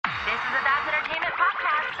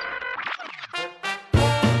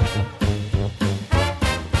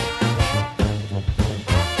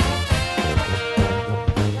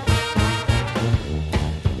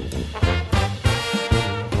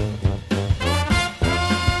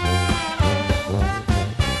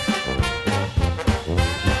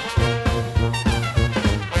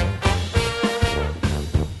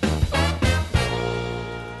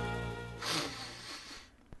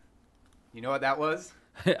that was?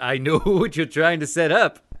 I know what you're trying to set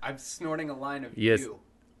up. I'm snorting a line of Yes. you.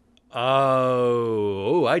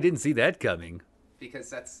 Oh, I didn't see that coming. Because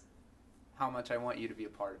that's how much I want you to be a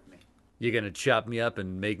part of me. You're gonna chop me up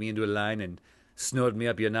and make me into a line and snort me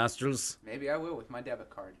up your nostrils? Maybe I will with my debit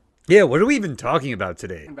card. Yeah, what are we even talking about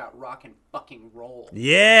today? Talking about rock and fucking roll.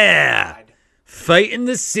 Yeah! God. Fighting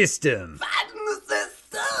the system. Fighting the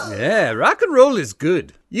system! Yeah, rock and roll is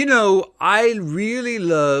good. You know, I really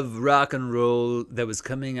love rock and roll that was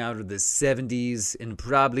coming out of the 70s and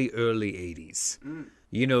probably early 80s.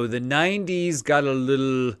 You know, the 90s got a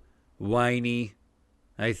little whiny,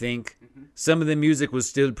 I think. Some of the music was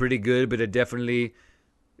still pretty good, but it definitely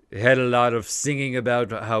had a lot of singing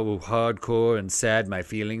about how hardcore and sad my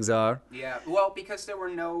feelings are. Yeah, well, because there were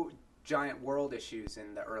no giant world issues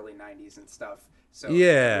in the early 90s and stuff. So Yeah.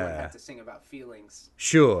 everyone had to sing about feelings.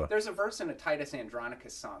 Sure. There's a verse in a Titus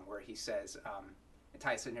Andronicus song where he says,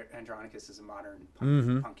 Titus Andronicus is a modern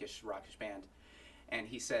punkish, rockish band. And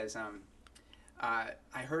he says, I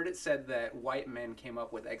heard it said that white men came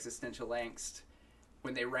up with existential angst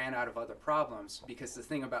when they ran out of other problems, because the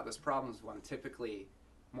thing about those problems, one, typically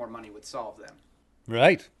more money would solve them.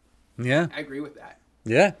 Right. Yeah. I agree with that.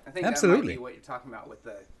 Yeah. I think absolutely. that might be what you're talking about with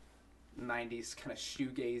the 90s kind of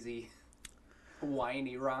shoegazy,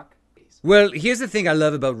 whiny rock. Well, here's the thing I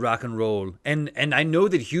love about rock and roll, and I know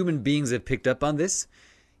that human beings have picked up on this.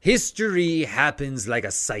 History happens like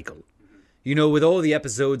a cycle. You know, with all the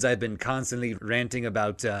episodes, I've been constantly ranting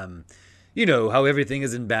about, you know, how everything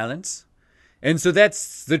is in balance. And so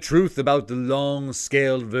that's the truth about the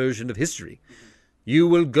long-scaled version of history. You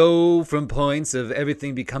will go from points of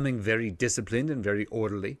everything becoming very disciplined and very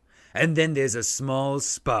orderly. And then there's a small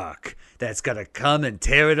spark that's got to come and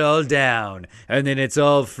tear it all down. And then it's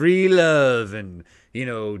all free love and, you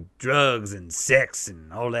know, drugs and sex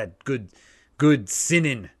and all that good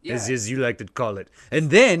sinning, as you like to call it.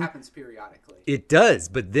 And then It happens periodically. it does.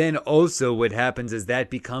 But then also what happens is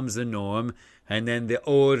that becomes the norm. And then the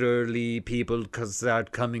orderly people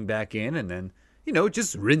start coming back in. And then, you know,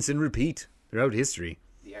 just rinse and repeat throughout history.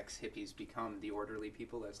 The ex-hippies become the orderly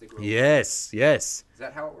people as they grow Yes, yes. up. Is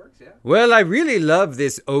that how it works? Yeah. Well, I really love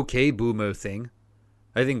this okay boomer thing.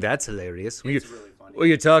 I think that's hilarious. It's really funny. Well,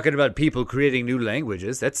 you're talking about people creating new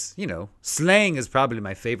languages. That's, you know, slang is probably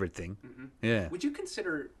my favorite thing. Yeah. Would you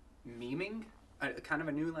consider memeing a kind of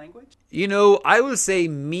a new language? You know, I will say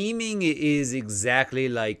memeing is exactly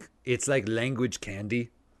like, it's like language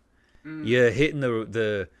candy. You're hitting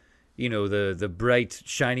the you know, the bright,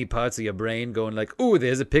 shiny parts of your brain going like, ooh,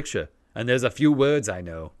 there's a picture. And there's a few words I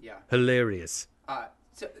know. Yeah. Hilarious.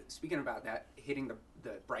 So speaking about that, hitting the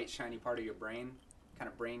bright, shiny part of your brain, kind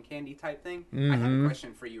of brain candy type thing, I have a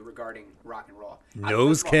question for you regarding rock and roll.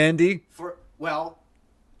 Nose First of all, candy? Well,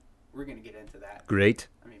 we're going to get into that. Great.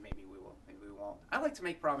 I mean, maybe we will, maybe we won't. I like to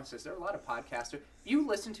make promises. There are a lot of podcasters. If you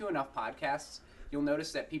listen to enough podcasts, you'll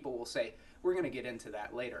notice that people will say, we're going to get into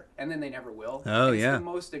that later. And then they never will. Oh, and it's yeah. the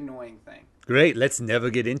most annoying thing. Great. Let's never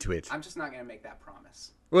get into it. I'm just not going to make that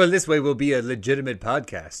promise. Well, this way we'll be a legitimate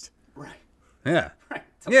podcast. Right. Yeah. Right.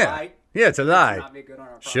 To Yeah. lie. Yeah, it's a To lie. not be good on our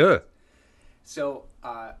promise. Sure. So,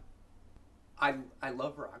 I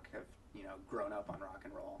love rock. I've, you know, grown up on rock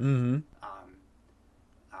and roll. Mm-hmm.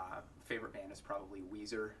 Favorite band is probably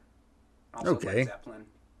Weezer. Also Okay. Led Zeppelin.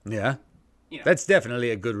 Yeah. You know, That's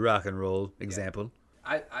definitely a good rock and roll example.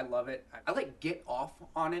 I love it. I like Get Off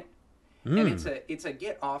on it. Hmm. And it's a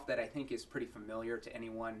Get Off that I think is pretty familiar to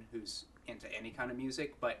anyone who's into any kind of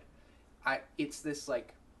music, but it's this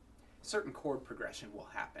like certain chord progression will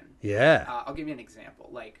happen. Yeah. I'll give you an example.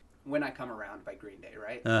 Like When I Come Around by Green Day,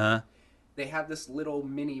 right? Uh-huh. They have this little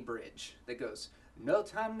mini bridge that goes, no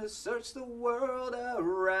time to search the world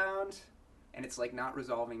around. And it's like not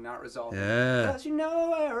resolving. Yeah. Cause you know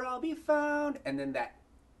where I'll be found. And then that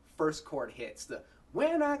first chord hits the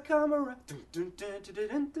when I come around. Dun, dun, dun, dun,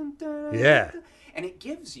 dun, dun, dun, Yeah. And it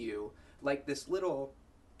gives you like this little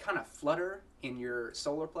kind of flutter in your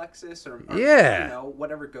solar plexus or Yeah. you know,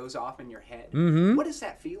 whatever goes off in your head. Mhm. What is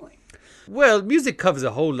that feeling? Well, music covers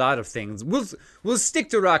a whole lot of things. We'll stick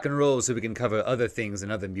to rock and roll so we can cover other things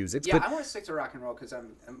and other musics. Yeah, but I want to stick to rock and roll because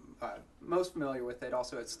I'm most familiar with it.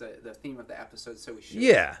 Also, it's the theme of the episode, so we should.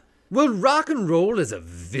 yeah. Well, rock and roll is a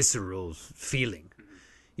visceral feeling.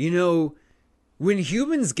 You know, when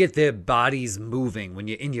humans get their bodies moving, when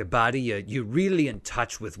you're in your body, you're really in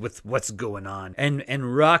touch with what's going on.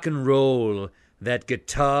 And rock and roll, that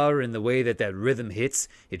guitar and the way that rhythm hits,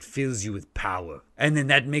 it fills you with power. And then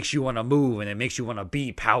that makes you want to move and it makes you want to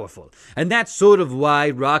be powerful. And that's sort of why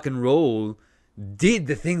rock and roll did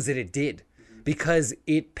the things that it did. Because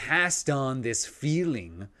it passed on this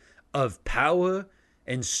feeling of power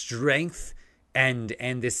and strength and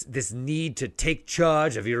this need to take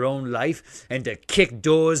charge of your own life and to kick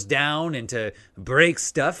doors down and to break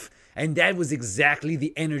stuff. And that was exactly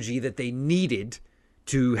the energy that they needed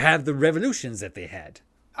to have the revolutions that they had.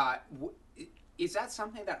 Is that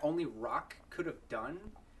something that only rock could have done?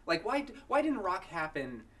 Like, why didn't rock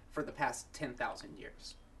happen for the past 10,000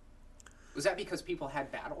 years? Was that because people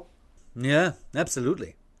had battle? Yeah,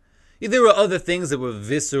 absolutely. Yeah, there were other things that were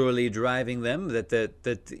viscerally driving them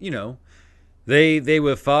that you know, they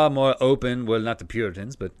were far more open. Well, not the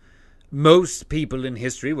Puritans, but most people in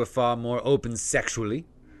history were far more open sexually,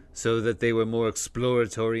 so that they were more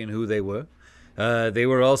exploratory in who they were. They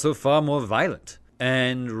were also far more violent.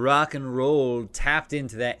 And rock and roll tapped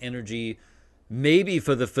into that energy maybe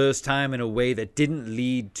for the first time in a way that didn't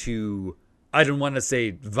lead to, I don't want to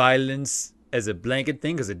say violence as a blanket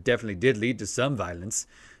thing, because it definitely did lead to some violence.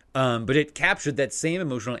 But it captured that same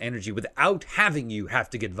emotional energy without having you have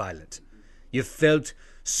to get violent. You felt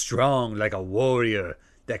strong, like a warrior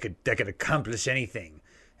that could accomplish anything.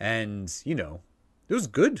 And, you know, it was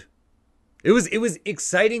good. It was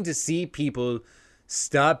exciting to see people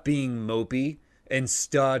stop being mopey and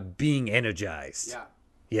start being energized. Yeah.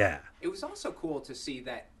 Yeah. It was also cool to see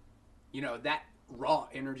that, you know, that raw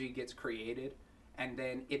energy gets created and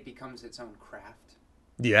then it becomes its own craft.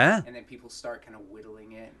 Yeah. And then people start kind of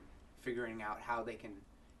whittling it and figuring out how they can,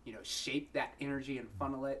 you know, shape that energy and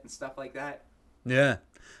funnel it and stuff like that. Yeah.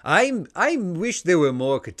 I wish there were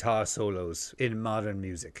more guitar solos in modern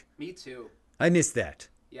music. Me too. I miss that.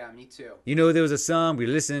 Yeah, me too. You know, there was a song, we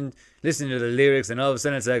listened to the lyrics, and all of a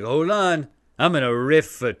sudden it's like, hold on, I'm going to riff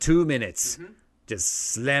for 2 minutes. Mm-hmm. Just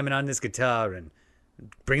slamming on this guitar and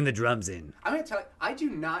bringing the drums in. I'm going to tell you, I do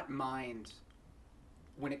not mind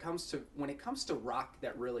when it comes to rock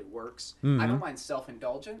that really works. Mm-hmm. I don't mind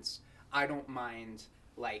self-indulgence. I don't mind,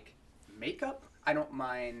 like, makeup. I don't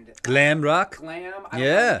mind... Glam rock? Glam. I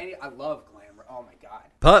love glam rock. Oh, my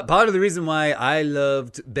God. Part of the reason why I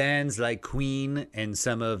loved bands like Queen and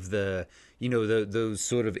some of the, you know, those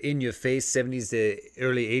sort of in-your-face 70s to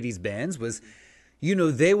early 80s bands was, you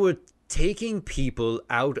know, they were taking people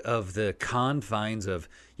out of the confines of,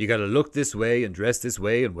 you got to look this way and dress this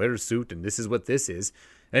way and wear a suit and this is what this is.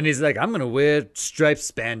 And he's like, I'm going to wear striped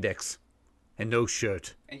spandex and no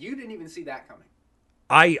shirt. And you didn't even see that coming.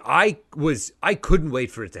 I couldn't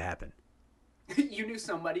wait for it to happen. You knew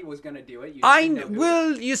somebody was going to do it.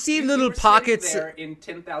 You see little pockets there in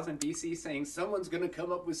 10,000 BC saying someone's going to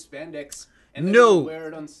come up with spandex and then wear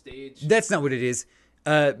it on stage. That's not what it is.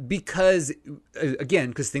 Because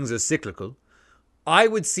things are cyclical. I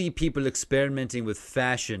would see people experimenting with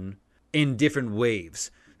fashion in different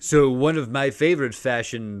waves. So one of my favorite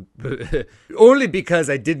fashion, only because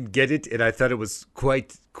I didn't get it and I thought it was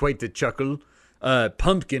quite the chuckle,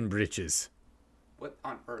 pumpkin breeches. What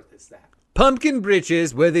on earth is that? Pumpkin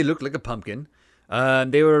breeches, where they look like a pumpkin.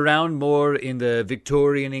 They were around more in the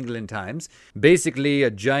Victorian England times. Basically, a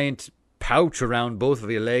giant pouch around both of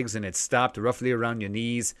your legs, and it stopped roughly around your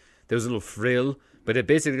knees. There was a little frill, but it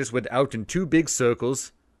basically just went out in two big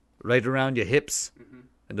circles right around your hips. Mm-hmm.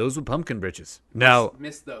 And those were pumpkin breeches. Now,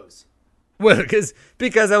 missed those. Well,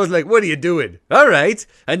 because I was like, what are you doing? All right.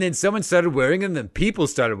 And then someone started wearing them, and then people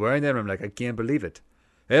started wearing them. I'm like, I can't believe it.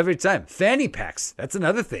 Every time. Fanny packs. That's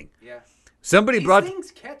another thing. Yeah. These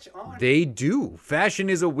things catch on. They do. Fashion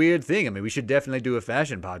is a weird thing. I mean, we should definitely do a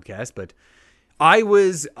fashion podcast, but I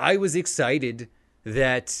was excited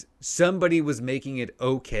that somebody was making it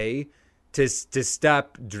okay to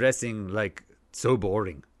stop dressing like so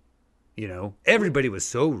boring. You know, everybody was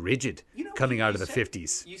so rigid coming out of the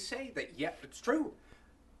 50s. You say that, yeah, it's true.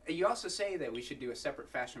 You also say that we should do a separate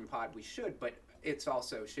fashion pod. We should, but it's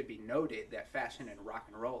also should be noted that fashion and rock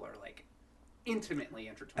and roll are like intimately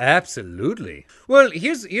intertwined. Absolutely. Well,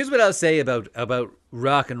 here's what I'll say about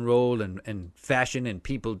rock and roll and fashion and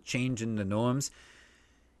people changing the norms.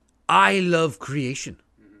 I love creation.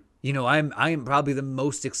 Mm-hmm. You know, I'm probably the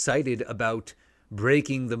most excited about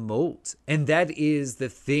breaking the mold. And that is the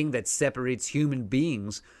thing that separates human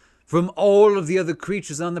beings from all of the other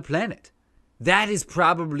creatures on the planet. That is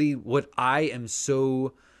probably what I am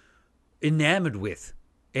so enamored with.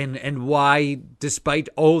 And why, despite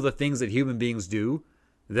all the things that human beings do,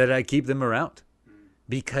 that I keep them around.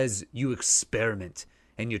 Because you experiment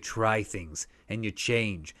and you try things and you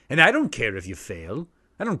change. And I don't care if you fail.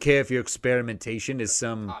 I don't care if your experimentation is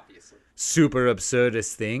some super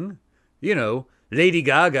absurdist thing. You know, Lady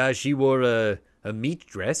Gaga, she wore a meat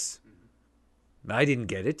dress. I didn't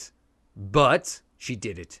get it. But she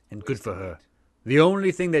did it, and good for her. The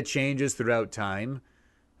only thing that changes throughout time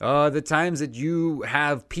The times that you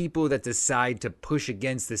have people that decide to push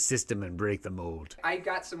against the system and break the mold. I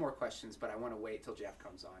got some more questions, but I want to wait till Jeff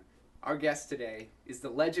comes on. Our guest today is the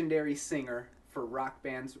legendary singer for rock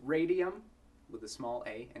bands Radium, with a small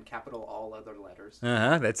a and capital all other letters,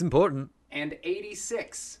 That's important. and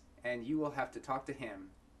 86. And you will have to talk to him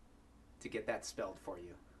to get that spelled for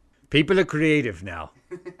you. People are creative now.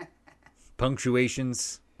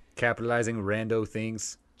 Punctuations, capitalizing rando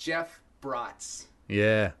things. Jeff Bratz.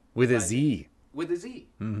 Yeah, with a Z. With a Z.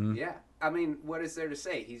 Mm-hmm. Yeah. I mean, what is there to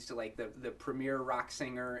say? He's like the premier rock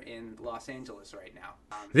singer in Los Angeles right now.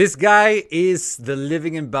 This guy is the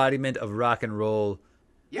living embodiment of rock and roll.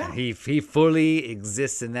 Yeah. And he fully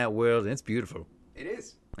exists in that world, and it's beautiful. It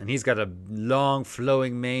is. And he's got a long,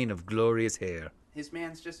 flowing mane of glorious hair. His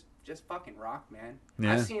man's just fucking rock, man.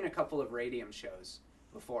 Yeah. I've seen a couple of Radium shows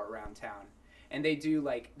before around town. And they do,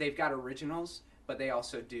 like, they've got originals, but they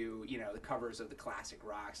also do, you know, the covers of the classic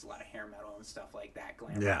rocks, a lot of hair metal and stuff like that,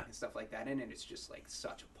 glam rock and stuff like that. And it's just, like,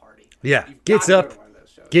 such a party. Yeah, You've gets gotta up, go to one of those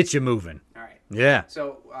shows. gets you moving. All right. Yeah.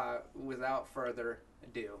 So, without further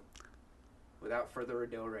ado,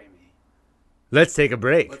 Remy, Let's take a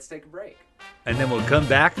break. let's take a break. And then we'll come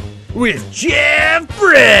back with Jeff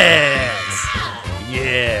Bratz.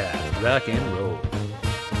 Yeah, rock and roll.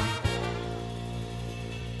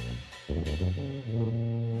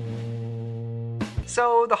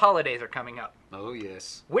 So, the holidays are coming up, Oh,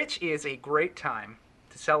 yes. which is a great time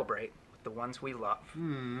to celebrate with the ones we love.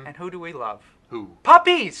 And who do we love? Who?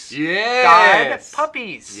 Puppies! Yes! God,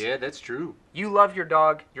 puppies! Yeah, that's true. You love your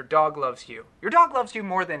dog loves you. Your dog loves you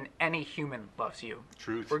more than any human loves you.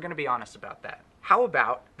 Truth. We're going to be honest about that. How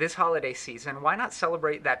about this holiday season, why not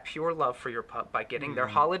celebrate that pure love for your pup by getting their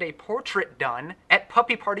holiday portrait done at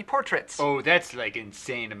Puppy Party Portraits? Oh, that's like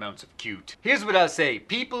insane amounts of cute. Here's what I'll say.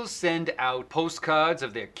 People send out postcards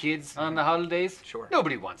of their kids on the holidays. Sure.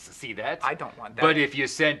 Nobody wants to see that. I don't want that. But if you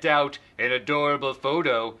sent out an adorable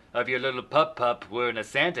photo of your little pup wearing a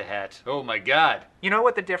Santa hat, oh my God. You know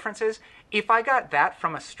what the difference is? If I got that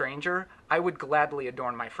from a stranger, I would gladly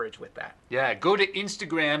adorn my fridge with that. Yeah, go to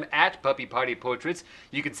Instagram at Puppy Party Portraits.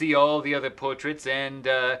 You can see all the other portraits, and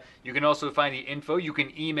you can also find the info. You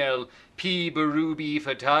can email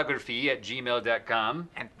pbarubiphotography@gmail.com.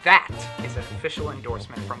 And that is an official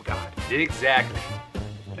endorsement from God. Exactly.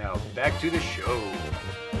 Now, back to the show.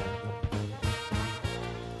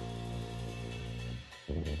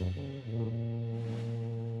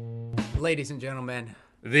 Ladies and gentlemen,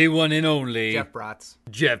 The one and only Jeff Bratz.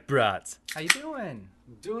 Jeff Bratz. How you doing?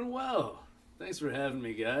 Doing well. Thanks for having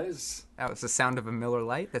me, guys. That was the sound of a Miller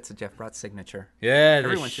Lite. That's a Jeff Bratz signature. Yeah,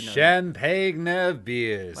 Everyone the should know that. champagne of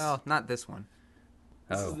beers. Well, not this one.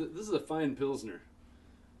 This is a fine Pilsner.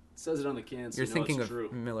 It says it on the can, so You're you know thinking it's of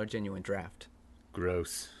true. Miller Genuine Draft.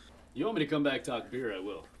 Gross. You want me to come back talk beer, I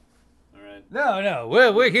will. All right? No.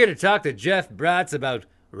 We're here to talk to Jeff Bratz about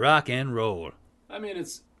rock and roll. I mean,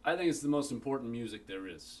 I think it's the most important music there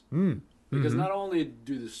is. Because not only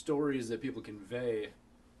do the stories that people convey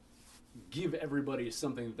give everybody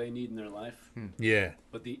something that they need in their life, Yeah.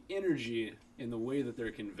 but the energy in the way that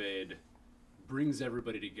they're conveyed brings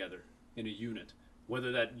everybody together in a unit.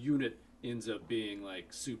 Whether that unit ends up being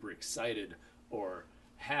like super excited or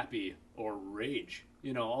happy or rage.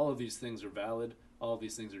 You know, all of these things are valid. All of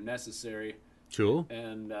these things are necessary. Cool.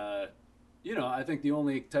 And, you know, I think the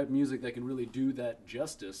only type of music that can really do that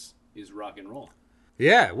justice is rock and roll.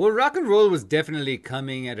 Yeah, well, rock and roll was definitely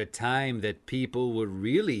coming at a time that people were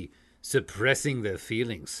really suppressing their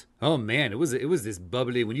feelings. Oh man, it was this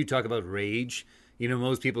bubbly. When you talk about rage, you know,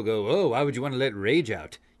 most people go, "Oh, why would you want to let rage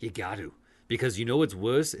out?" You got to, because you know what's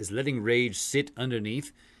worse is letting rage sit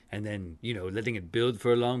underneath and then, you know, letting it build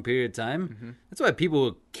for a long period of time. That's why people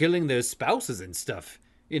were killing their spouses and stuff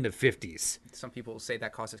in the 50s. Some people say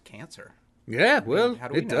that causes cancer. Yeah, well, how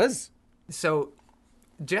do we it know? does. So,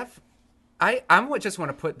 Jeff, I just want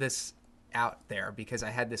to put this out there because I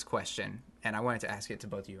had this question and I wanted to ask it to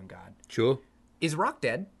both you and God. Sure. Is rock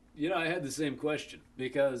dead? You know, I had the same question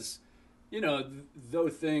because, you know, though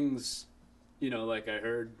things, you know, like I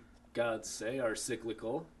heard God say, are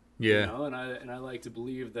cyclical. Yeah. You know, and I like to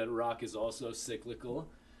believe that rock is also cyclical.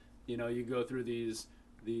 You know, you go through these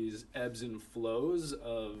ebbs and flows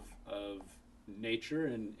of nature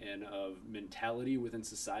and of mentality within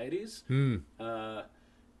societies. And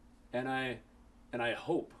I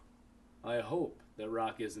hope that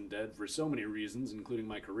rock isn't dead for so many reasons, including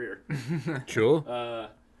my career. Sure.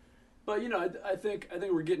 But you know, I think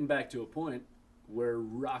we're getting back to a point where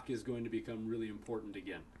rock is going to become really important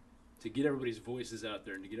again, to get everybody's voices out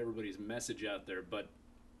there and to get everybody's message out there. But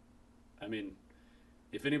I mean,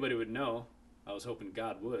 if anybody would know, I was hoping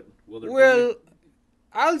God would. Will there Well,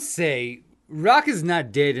 I'll say rock is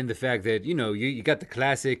not dead in the fact that, you got the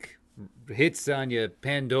classic hits on your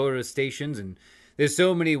Pandora stations, and there's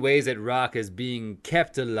so many ways that rock is being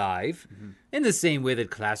kept alive, in the same way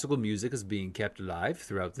that classical music is being kept alive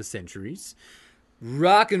throughout the centuries.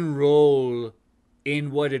 Rock and roll,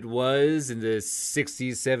 in what it was in the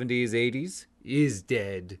 60s, 70s, 80s, is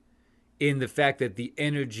dead in the fact that the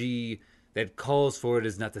energy that calls for it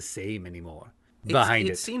is not the same anymore behind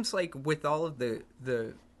it. It seems like with all of the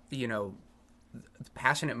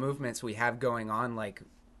passionate movements we have going on, like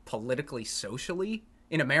politically, socially,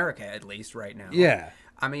 in America at least right now. Yeah.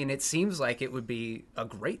 I mean, it seems like it would be a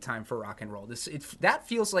great time for rock and roll. That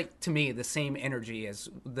feels like, to me, the same energy as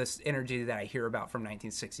this energy that I hear about from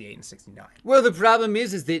 1968 and 69. Well, the problem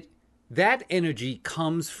is that energy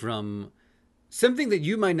comes from something that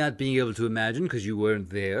you might not be able to imagine because you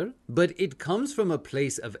weren't there, but it comes from a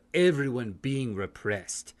place of everyone being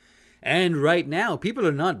repressed. And right now, people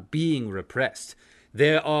are not being repressed.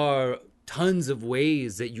 There are tons of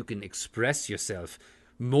ways that you can express yourself,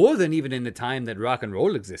 more than even in the time that rock and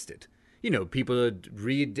roll existed. People are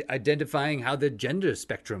re-identifying how the gender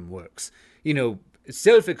spectrum works.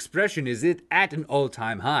 Self-expression is at an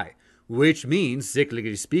all-time high, which means,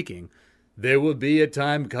 cyclically speaking, there will be a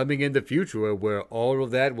time coming in the future where all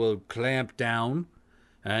of that will clamp down,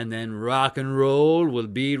 and then rock and roll will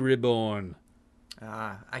be reborn.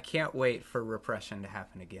 I can't wait for repression to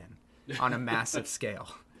happen again on a massive scale.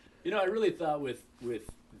 I really thought with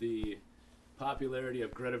the popularity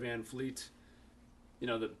of Greta Van Fleet,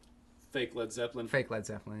 the fake Led Zeppelin. Fake Led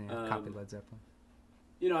Zeppelin, yeah. Copy Led Zeppelin.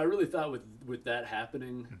 I really thought with that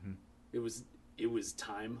happening, it was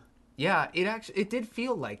time. Yeah, it did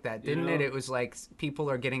feel like that, didn't it? It was like people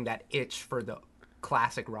are getting that itch for the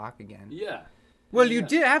classic rock again. Yeah. Well, you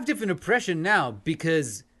did have different oppression now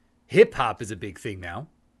because hip-hop is a big thing now.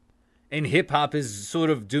 And hip-hop is sort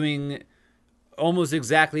of doing almost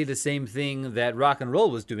exactly the same thing that rock and roll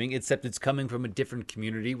was doing, except it's coming from a different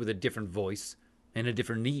community with a different voice and a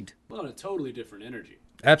different need. Well, and a totally different energy.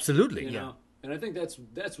 Absolutely. You know? And I think that's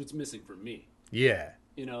what's missing for me. Yeah.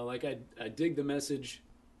 Like I dig the message.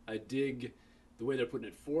 I dig the way they're putting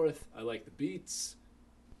it forth. I like the beats.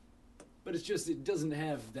 But it doesn't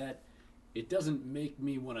have that, it doesn't make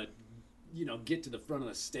me want to, get to the front of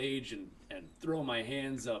the stage and throw my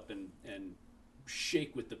hands up and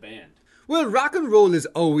shake with the band. Well, rock and roll is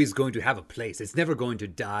always going to have a place. It's never going to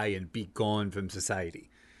die and be gone from society.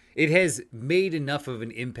 It has made enough of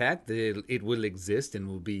an impact that it will exist and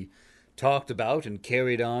will be talked about and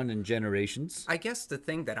carried on in generations. I guess the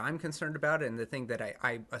thing that I'm concerned about, and the thing that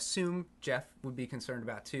I assume Jeff would be concerned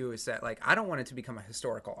about too, is that I don't want it to become a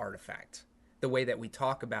historical artifact, the way that we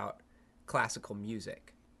talk about classical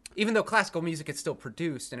music. Even though classical music is still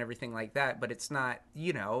produced and everything like that, but it's not,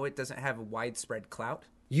 it doesn't have a widespread clout.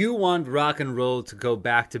 You want rock and roll to go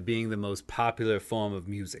back to being the most popular form of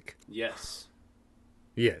music. Yes.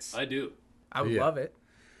 Yes. I do. I would love it.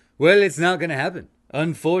 Well, it's not going to happen.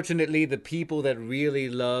 Unfortunately, the people that really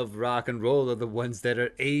love rock and roll are the ones that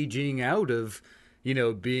are aging out of,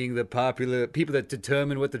 being the popular people that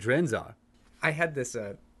determine what the trends are. I had this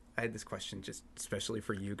question just especially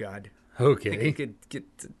for you, God. Okay. I think we could get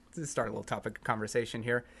to start a little topic of conversation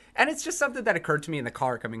here. And it's just something that occurred to me in the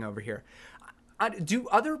car coming over here. Do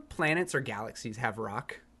other planets or galaxies have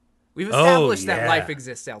rock? We've established that life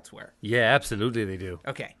exists elsewhere. Yeah, absolutely they do.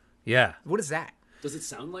 Okay. Yeah. What is that? Does it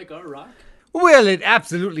sound like our rock? Well, it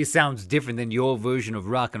absolutely sounds different than your version of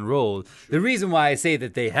rock and roll. The reason why I say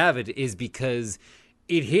that they have it is because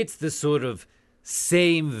it hits the sort of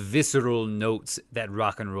same visceral notes that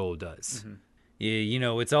rock and roll does. Mm-hmm.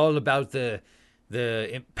 It's all about the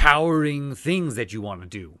empowering things that you want to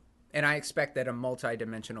do. And I expect that a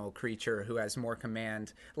multidimensional creature who has more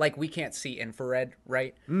command, like we can't see infrared,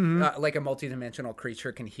 right? Mm-hmm. Like a multidimensional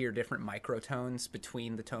creature can hear different microtones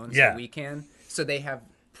between the tones that we can. So they have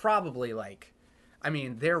probably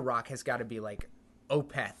their rock has got to be like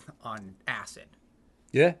Opeth on acid.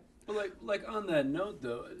 Yeah. Well, like on that note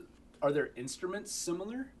though, are there instruments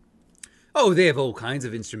similar? Oh, they have all kinds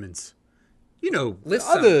of instruments.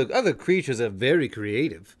 Listen. Other creatures are very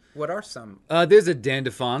creative. What are some? There's a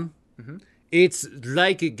dandophon. Mm-hmm. It's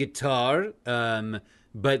like a guitar,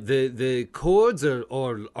 but the chords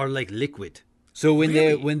are like liquid. So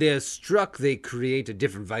when they're struck, they create a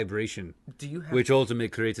different vibration, which ultimately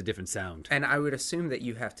creates a different sound. And I would assume that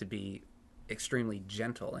you have to be extremely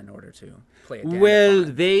gentle in order to play a dandophon. Well,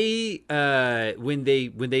 they when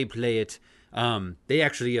they play it, they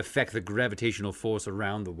actually affect the gravitational force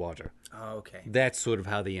around the water. Oh, okay. That's sort of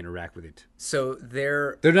how they interact with it. So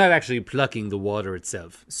They're not actually plucking the water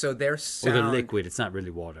itself. their Or sound, the liquid. It's not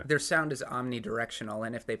really water. their sound is omnidirectional,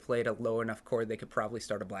 and if they played a low enough chord, they could probably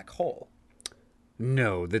start a black hole.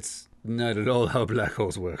 No, that's not at all how black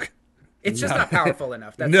holes work. It's just not powerful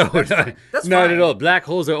enough. That's, No, that's not, fine. That's not fine. at all. Black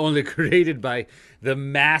holes are only created by the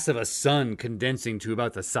mass of a sun condensing to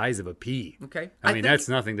about the size of a pea. Okay. I mean, think that's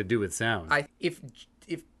nothing to do with sound. if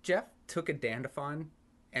Jeff took a dandaphone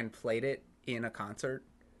and played it in a concert,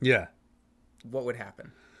 Yeah. what would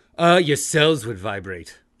happen? Your cells would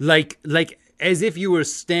vibrate. Like as if you were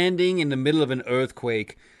standing in the middle of an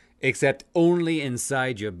earthquake, except only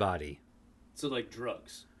inside your body. So like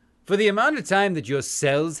drugs. For the amount of time that your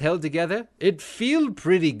cells held together, it'd feel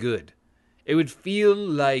pretty good. It would feel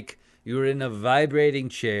like you were in a vibrating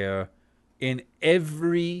chair in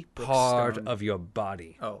every part stone. of your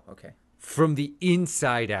body, Oh, okay. from the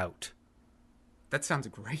inside out. That sounds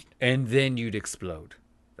great. And then you'd explode.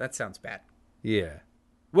 That sounds bad. Yeah.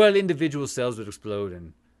 Well, individual cells would explode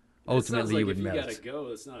and ultimately you would if melt. you gotta go,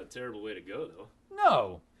 that's not a terrible way to go, though.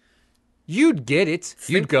 No. You'd get it.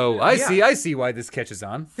 You'd go, I see why this catches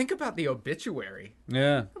on. Think about the obituary.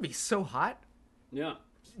 Yeah. That'd be so hot. Yeah.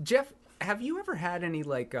 Jeff, have you ever had any,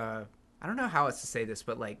 like, I don't know how else to say this,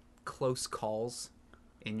 but, like, close calls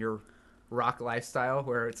in your rock lifestyle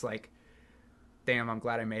where it's like, damn, I'm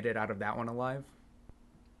glad I made it out of that one alive?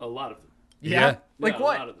 A lot of them. Yeah. Like Yeah,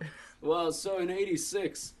 what? A lot of them. Well, so in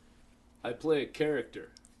 '86, I play a character.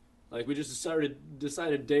 Like we just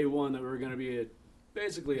decided day one that we were going to be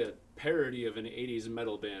basically a parody of an '80s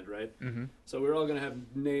metal band, right? Mm-hmm. So we were all going to have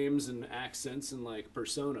names and accents and like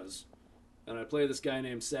personas. And I play this guy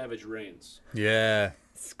named Savage Reigns. Yeah.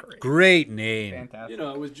 It's great. Great name. Fantastic. You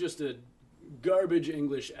know, with just a garbage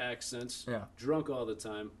English accent, Yeah. drunk all the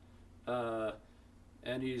time,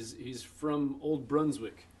 and he's from Old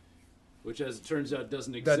Brunswick, which, as it turns out,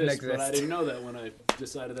 doesn't exist. Doesn't But I exist. didn't know that when I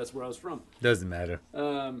decided that's where I was from. Doesn't matter.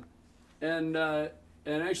 And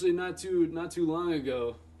actually, not too long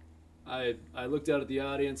ago, I looked out at the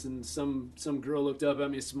audience, and some girl looked up at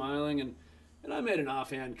me smiling, and I made an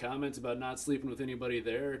offhand comment about not sleeping with anybody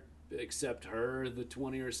there except her the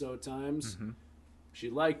 20 or so times. Mm-hmm. She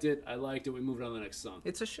liked it. I liked it. We moved on to the next song.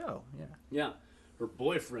 It's a show, yeah. Yeah. Her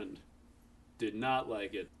boyfriend did not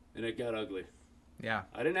like it, and it got ugly. Yeah.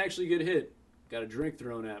 I didn't actually get hit. Got a drink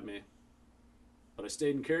thrown at me. But I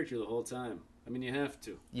stayed in character the whole time. I mean, you have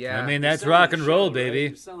to. Yeah. I mean, You're that's selling rock a and roll, show, right? baby.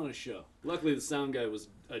 You're selling a show. Luckily, the sound guy was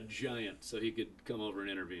a giant, so he could come over and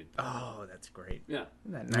intervene. Oh, that's great. Yeah.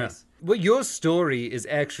 Isn't that nice? Well, your story is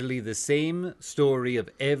actually the same story of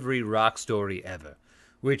every rock story ever,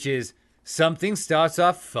 which is something starts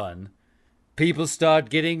off fun, people start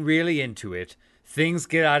getting really into it, things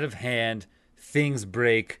get out of hand, things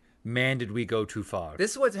break. Man, did we go too far?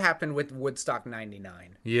 This is what's happened with Woodstock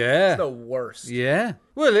 99. Yeah. It's the worst. Yeah.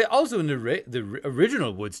 Well, also in the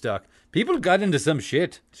original Woodstock, people got into some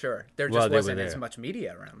shit. Sure. There While just they were wasn't as there. much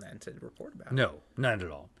media around then to report about. No, not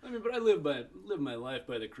at all. I mean, but I live my life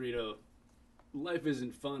by the credo: life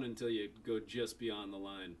isn't fun until you go just beyond the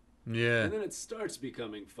line, Yeah. and then it starts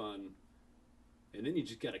becoming fun, and then you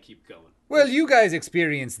just gotta keep going. Well, you guys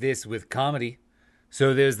experience this with comedy.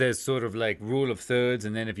 So there's this sort of like rule of thirds,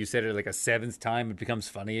 and then if you said it like a seventh time, it becomes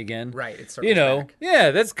funny again. Right, it You circles know, back.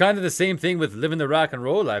 yeah, that's kind of the same thing with living the rock and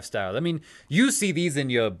roll lifestyle. I mean, you see these in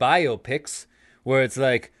your biopics where it's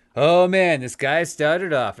like, oh man, this guy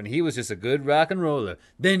started off and he was just a good rock and roller.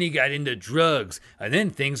 Then he got into drugs, and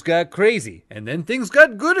then things got crazy, and then things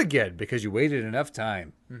got good again because you waited enough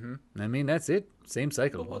time. Mm-hmm. I mean, that's it. Same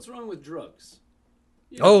cycle. But what's wrong with drugs?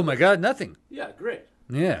 Oh my God, nothing. Yeah, great.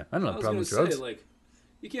 Yeah, I don't I have a was problem gonna with drugs. say, like,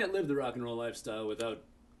 you can't live the rock and roll lifestyle without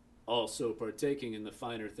also partaking in the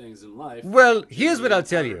finer things in life. Well, here's in what a I'll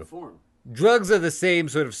tell moderate you. form. Drugs are the same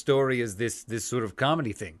sort of story as this sort of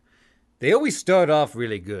comedy thing. They always start off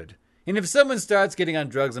really good. And if someone starts getting on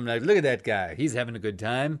drugs, I'm like, look at that guy. He's having a good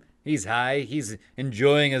time. He's high. He's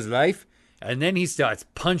enjoying his life. And then he starts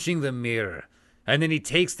punching the mirror. And then he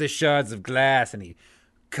takes the shards of glass and he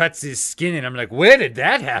cuts his skin. And I'm like, where did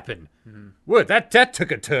that happen? What? That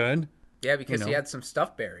took a turn. Yeah, because You he know. had some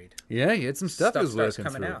stuff buried. Yeah, he had some stuff, he was starts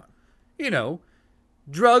working coming through. out. You know,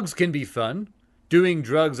 drugs can be fun. Doing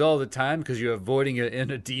drugs all the time because you're avoiding your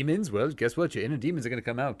inner demons. Well, guess what? Your inner demons are going to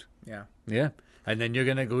come out. Yeah. Yeah. And then you're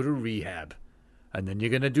going to go to rehab. And then you're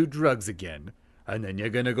going to do drugs again. And then you're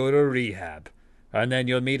going to go to rehab. And then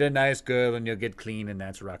you'll meet a nice girl and you'll get clean, and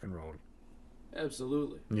that's rock and roll.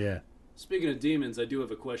 Absolutely. Yeah. Speaking of demons, I do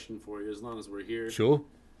have a question for you as long as we're here. Sure.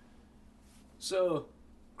 So,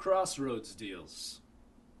 Crossroads deals.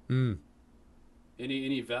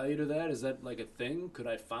 Any value to that? Is that like a thing? Could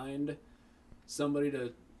I find somebody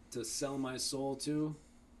to sell my soul to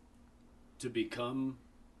become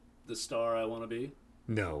the star I want to be?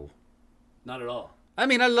 No. Not at all. I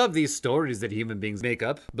mean, I love these stories that human beings make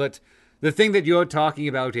up, but the thing that you're talking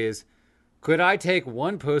about is, could I take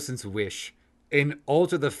one person's wish and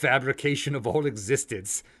alter the fabrication of all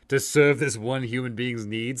existence to serve this one human being's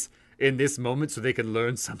needs in this moment so they can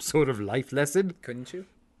learn some sort of life lesson? Couldn't you?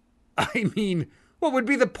 I mean, what would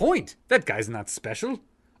be the point? That guy's not special.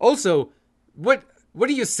 Also, what are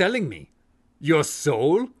you selling me? Your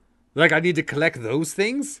soul? Like I need to collect those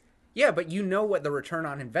things? Yeah, but you know what the return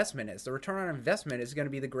on investment is. The return on investment is going to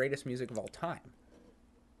be the greatest music of all time.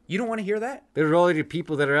 You don't want to hear that? There are already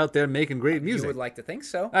people that are out there making great music. You would like to think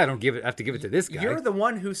so. I don't have to give it to this guy. You're the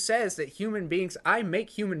one who says that human beings, I make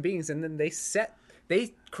human beings, and then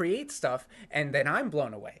they create stuff, and then I'm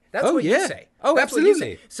blown away. That's what you say. Oh, That's absolutely. What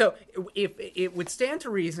you say. So if it would stand to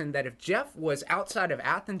reason that if Jeff was outside of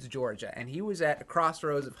Athens, Georgia, and he was at a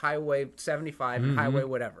crossroads of Highway 75 and Highway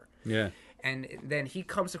whatever, Yeah. and then he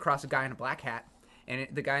comes across a guy in a black hat, and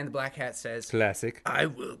the guy in the black hat says, Classic. I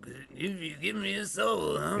will, if you give me a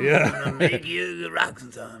soul, I'm Yeah. gonna make you a rock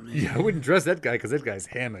star, man. Yeah, I wouldn't trust that guy because that guy's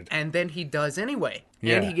hammered. And then he does anyway.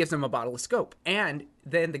 Yeah. And he gives him a bottle of scope. And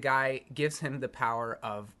then the guy gives him the power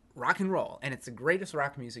of rock and roll. And it's the greatest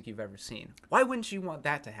rock music you've ever seen. Why wouldn't you want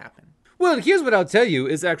that to happen? Well, here's what I'll tell you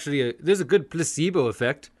is actually there's a good placebo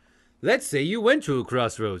effect. Let's say you went to a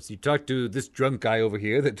crossroads. You talked to this drunk guy over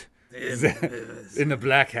here that is in the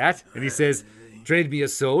black hat, and he says, trade me a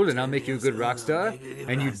soul and I'll make you a good rock star.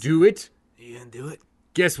 And you do it. You gonna do it?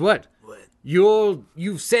 Guess what? What?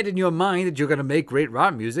 You've said in your mind that you're going to make great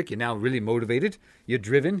rock music. You're now really motivated. You're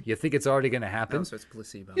driven. You think it's already going to happen. Oh, so it's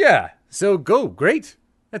placebo. Yeah. So go. Great.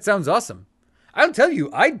 That sounds awesome. I'll tell you,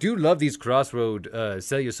 I do love these crossroad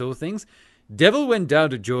sell your soul things. Devil Went Down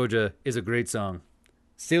to Georgia is a great song.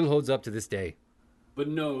 Still holds up to this day. But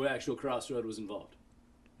no actual crossroad was involved.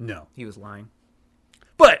 No. He was lying.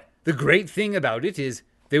 But the great thing about it is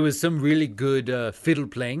there was some really good fiddle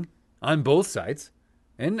playing on both sides.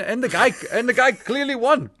 And the guy clearly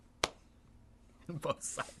won. Both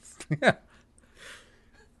sides. Yeah.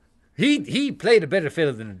 He played a better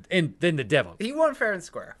fiddle than the devil. He won fair and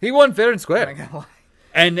square. He won fair and I'm square. not gonna lie.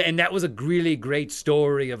 And that was a really great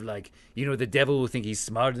story of like, the devil will think he's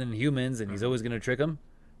smarter than humans and he's always going to trick them.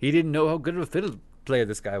 He didn't know how good of a fiddle player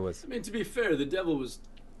this guy was. I mean, to be fair, the devil was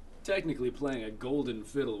technically playing a golden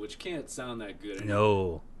fiddle, which can't sound that good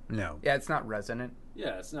anymore. No. Yeah, it's not resonant.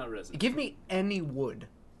 Yeah, it's not resonant. Give me any wood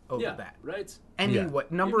over Yeah, that. right? Any Yeah. wood.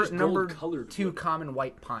 Maybe Number just number gold-colored 2 wood. common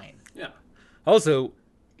white pine. Yeah. Also,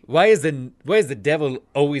 why is the devil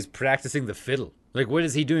always practicing the fiddle? Like, what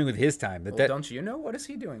is he doing with his time? Well, don't you know? What is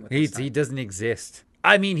he doing with his time? He doesn't exist.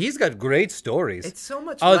 I mean, he's got great stories. It's so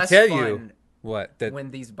much I'll less tell fun you what that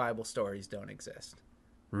when these Bible stories don't exist.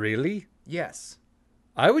 really. Yes.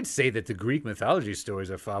 I would say that the Greek mythology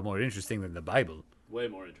stories are far more interesting than the Bible. Way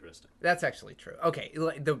more interesting. That's actually true. Okay,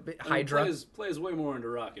 the Hydra. Plays way more into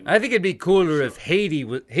rock and I think it'd be cooler if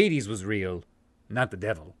Hades was real, not the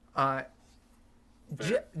devil.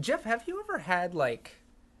 Jeff, have you ever had like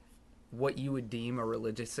what you would deem a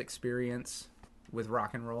religious experience with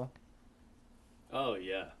rock and roll? Oh,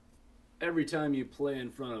 yeah. Every time you play in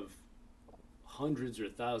front of hundreds or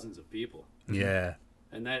thousands of people, Yeah.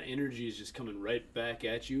 and that energy is just coming right back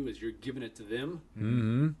at you as you're giving it to them,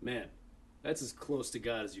 man, that's as close to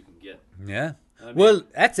God as you can get. Yeah. I mean- Well,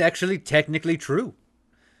 that's actually technically true.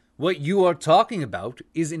 What you are talking about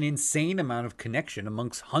is an insane amount of connection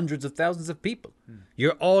amongst hundreds of thousands of people.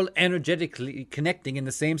 You're all energetically connecting in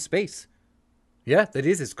the same space. Yeah, that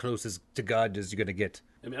is as close as to God as you're gonna get.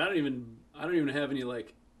 I mean, I don't even have any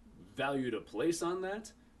like value to place on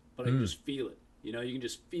that, but I can just feel it. You know, you can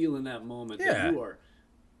just feel in that moment Yeah. that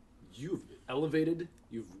you've elevated,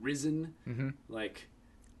 you've risen, like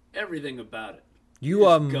everything about it. You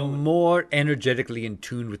are Just going. more energetically in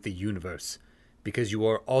tune with the universe because you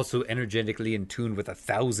are also energetically in tune with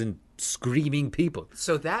 1,000 screaming people.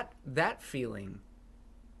 So that feeling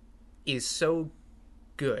is so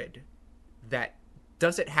good that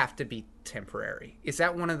does it have to be temporary? Is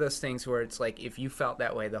that one of those things where it's like if you felt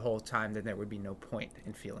that way the whole time, then there would be no point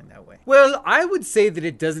in feeling that way? Well, I would say that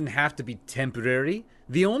it doesn't have to be temporary.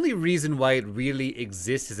 The only reason why it really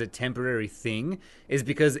exists as a temporary thing is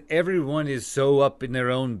because everyone is so up in their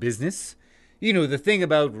own business. You know, the thing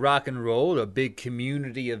about rock and roll or big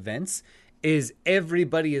community events is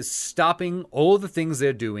everybody is stopping all the things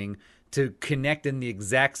they're doing to connect in the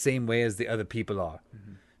exact same way as the other people are.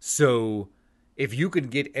 So if you could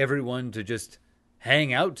get everyone to just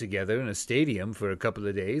hang out together in a stadium for a couple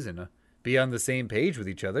of days in a be on the same page with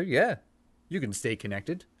each other, yeah, you can stay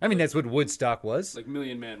connected. I mean, that's what Woodstock was. Like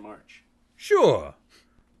Million Man March. Sure.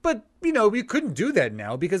 But, we couldn't do that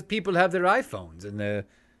now because people have their iPhones and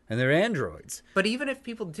their Androids. But even if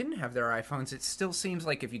people didn't have their iPhones, it still seems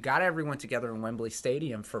like if you got everyone together in Wembley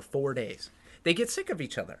Stadium for 4 days, they get sick of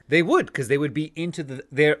each other. They would, because they would be into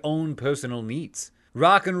their own personal needs.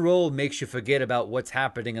 Rock and roll makes you forget about what's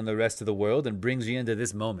happening in the rest of the world and brings you into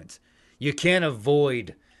this moment. You can't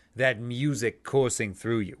avoid that music coursing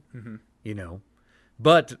through you,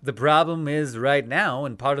 But the problem is right now,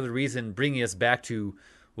 and part of the reason bringing us back to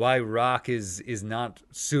why rock is not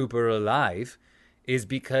super alive, is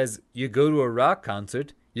because you go to a rock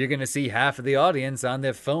concert, you're going to see half of the audience on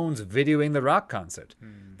their phones videoing the rock concert.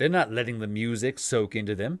 They're not letting the music soak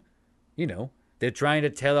into them. They're trying to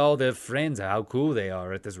tell all their friends how cool they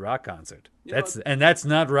are at this rock concert. That's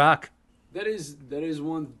not rock. That is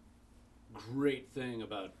one great thing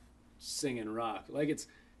about singing rock. Like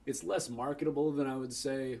it's less marketable than I would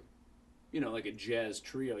say, like a jazz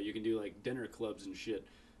trio. You can do like dinner clubs and shit.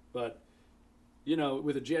 But,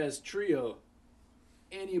 with a jazz trio,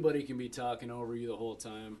 anybody can be talking over you the whole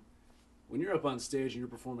time. When you're up on stage and you're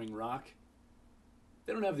performing rock,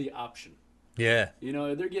 they don't have the option. Yeah.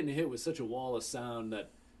 They're getting hit with such a wall of sound that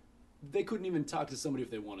they couldn't even talk to somebody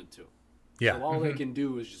if they wanted to. Yeah. So all they can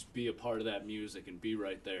do is just be a part of that music and be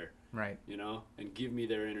right there. Right. And give me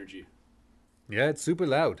their energy. Yeah, it's super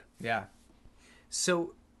loud. Yeah.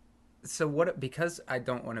 So what? Because I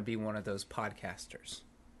don't want to be one of those podcasters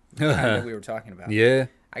that we were talking about. Yeah.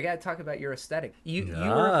 I got to talk about your aesthetic. You're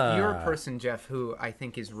a person, Jeff, who I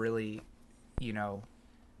think is really,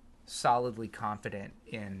 solidly confident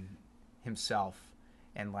in himself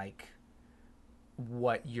and like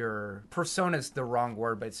what your persona's the wrong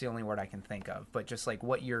word, but it's the only word I can think of. But just like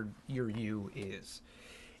what your you is.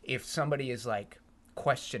 If somebody is like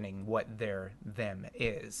questioning what their them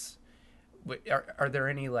is, are there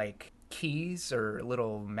any like keys or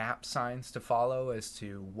little map signs to follow as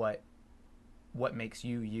to what makes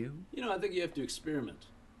you you? I think you have to experiment.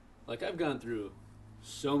 Like I've gone through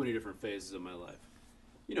so many different phases of my life.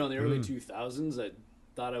 In the early 2000s, I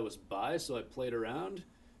thought I was bi, so I played around,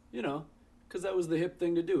 because that was the hip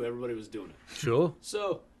thing to do. Everybody was doing it. Sure.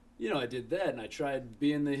 So, I did that, and I tried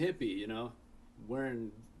being the hippie,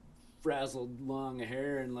 wearing frazzled long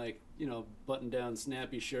hair and button-down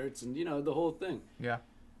snappy shirts and, the whole thing. Yeah.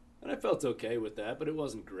 And I felt okay with that, but it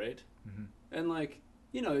wasn't great. Mm-hmm. And,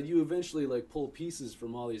 you eventually, pull pieces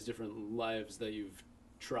from all these different lives that you've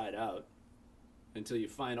tried out until you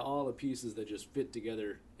find all the pieces that just fit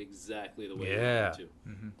together exactly the way you want to.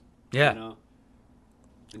 Mm-hmm. Yeah.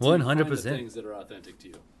 100%. Things that are authentic to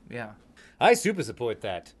you. Yeah. I super support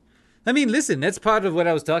that. I mean, listen, that's part of what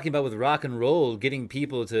I was talking about with rock and roll, getting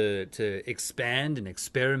people to expand and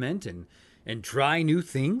experiment and try new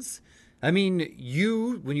things. I mean,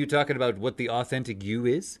 when you're talking about what the authentic you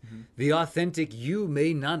is, the authentic you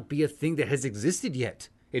may not be a thing that has existed yet.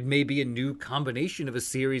 It may be a new combination of a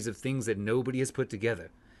series of things that nobody has put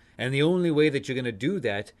together. And the only way that you're going to do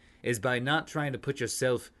that is by not trying to put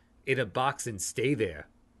yourself in a box and stay there.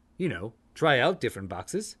 Try out different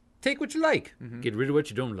boxes. Take what you like. Get rid of what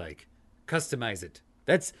you don't like. Customize it.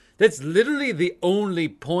 That's literally the only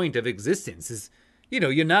point of existence is,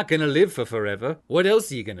 you're not going to live for forever. What else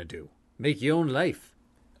are you going to do? Make your own life.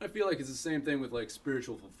 I feel like it's the same thing with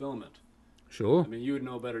spiritual fulfillment. Sure. I mean, you would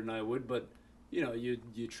know better than I would, but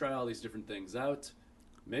you try all these different things out.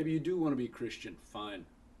 Maybe you do want to be Christian. Fine.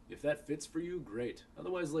 If that fits for you, great.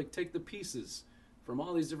 Otherwise, take the pieces from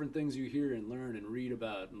all these different things you hear and learn and read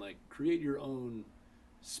about and create your own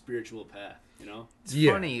spiritual path, It's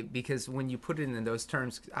funny because when you put it in those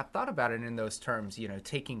terms, I've thought about it in those terms,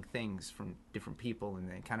 taking things from different people and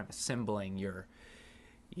then kind of assembling your,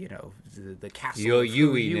 the castle your of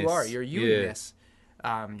who you-iness. you are, your you-ness.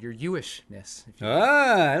 Your you-ishness. If you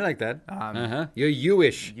I like that. You're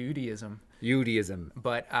you-ish. Judaism. Judaism.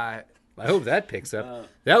 But I hope that picks up.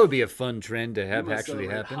 That would be a fun trend to have actually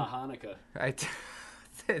happen. Hanukkah.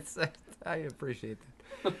 I appreciate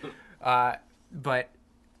that. But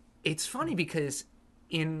it's funny because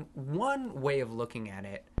in one way of looking at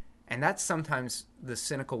it, and that's sometimes the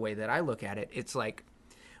cynical way that I look at it, it's like,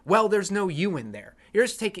 well, there's no you in there. You're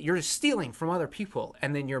just stealing from other people,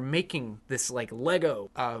 and then you're making this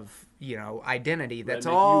Lego of identity that's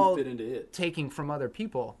all fit into it. Taking from other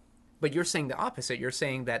people. But you're saying the opposite. You're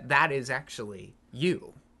saying that is actually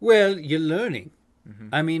you. Well, you're learning.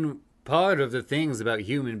 I mean, part of the things about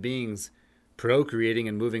human beings procreating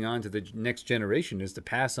and moving on to the next generation is to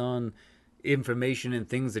pass on information and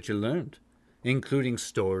things that you learned, including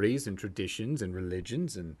stories and traditions and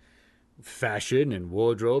religions and fashion and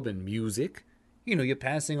wardrobe and music. You know, you're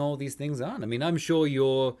passing all these things on. I mean, I'm sure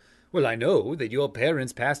I know that your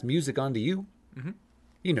parents passed music on to you. Mm-hmm.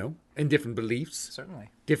 You know, and different beliefs. Certainly.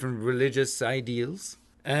 Different religious ideals.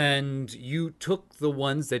 And you took the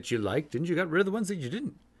ones that you liked and you got rid of the ones that you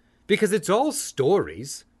didn't. Because it's all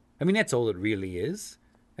stories. I mean, that's all it really is.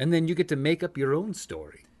 And then you get to make up your own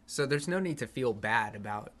story. So there's no need to feel bad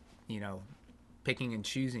about, picking and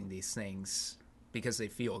choosing these things because they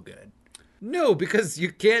feel good. No, because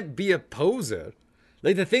you can't be a poser.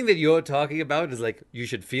 Like, the thing that you're talking about is like, you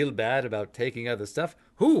should feel bad about taking other stuff.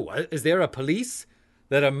 Who? Is there a police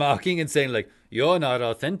that are mocking and saying, like, you're not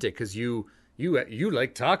authentic because you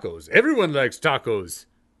like tacos. Everyone likes tacos.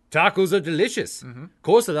 Tacos are delicious. Mm-hmm. Of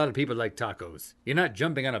course, a lot of people like tacos. You're not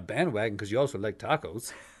jumping on a bandwagon because you also like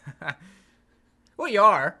tacos. Well, you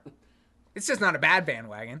are. It's just not a bad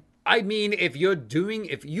bandwagon. I mean, if you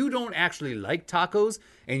don't actually like tacos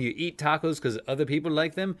and you eat tacos because other people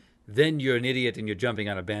like them, then you're an idiot and you're jumping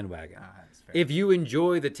on a bandwagon. That's fair. If you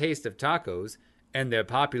enjoy the taste of tacos and they're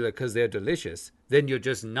popular because they're delicious, then you're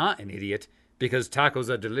just not an idiot because tacos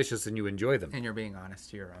are delicious and you enjoy them. And you're being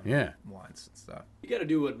honest to your own wants and stuff. You got to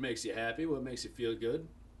do what makes you happy, what makes you feel good,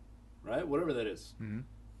 right? Whatever that is. Mm-hmm.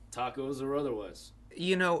 Tacos or otherwise.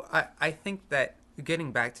 I think that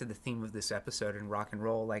getting back to the theme of this episode in rock and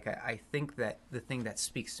roll, like I think that the thing that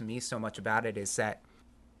speaks to me so much about it is that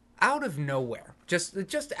out of nowhere, just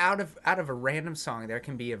out of a random song, there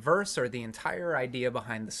can be a verse or the entire idea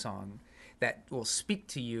behind the song that will speak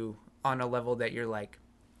to you on a level that you're like,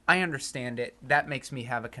 I understand it. That makes me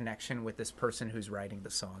have a connection with this person who's writing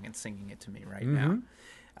the song and singing it to me right now.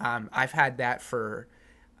 I've had that for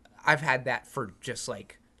just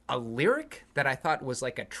like a lyric that I thought was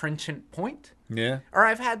like a trenchant point. Yeah. Or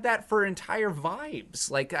I've had that for entire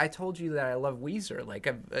vibes. Like I told you that I love Weezer.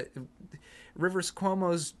 Like Rivers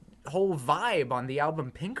Cuomo's whole vibe on the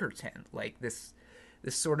album Pinkerton. Like this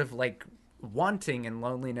sort of like wanting and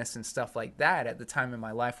loneliness and stuff like that at the time in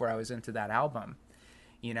my life where I was into that album.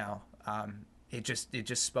 It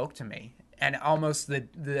just spoke to me. And almost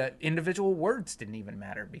the individual words didn't even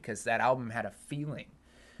matter because that album had a feeling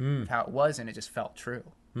of how it was and it just felt true.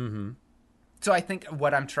 Mm-hmm. So I think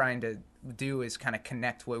what I'm trying to do is kind of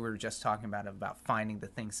connect what we were just talking about finding the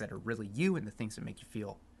things that are really you and the things that make you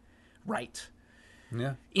feel right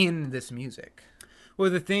in this music. Well,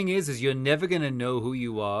 the thing is you're never going to know who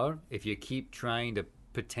you are if you keep trying to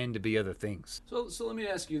pretend to be other things. So let me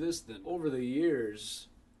ask you this then. Over the years,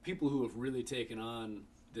 people who have really taken on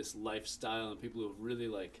this lifestyle and people who have really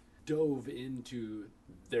like dove into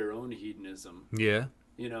their own hedonism. Yeah.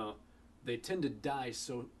 They tend to die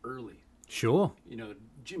so early. Sure.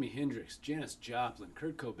 Jimi Hendrix, Janis Joplin,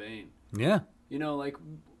 Kurt Cobain. Yeah. Like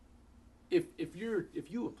if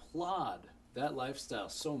you applaud that lifestyle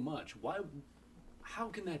so much, how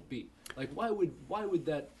can that be? Like why would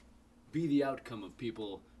that be the outcome of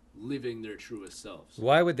people living their truest selves?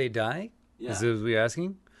 Why would they die? Yeah. Is that what we're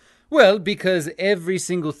asking? Well, because every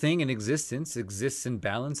single thing in existence exists in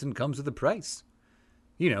balance and comes with a price.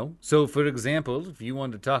 So for example, if you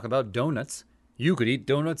wanted to talk about donuts, you could eat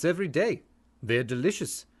donuts every day. They're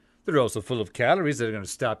delicious. They're also full of calories that are going to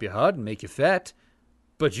stop your heart and make you fat.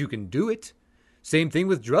 But you can do it. Same thing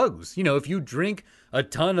with drugs. If you drink a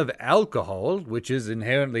ton of alcohol, which is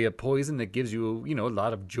inherently a poison that gives you, a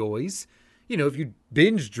lot of joys. If you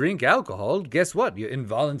binge drink alcohol, guess what? Your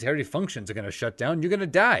involuntary functions are going to shut down. You're going to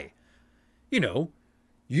die. You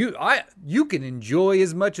can enjoy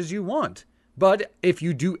as much as you want. But if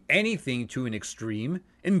you do anything to an extreme,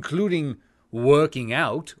 including working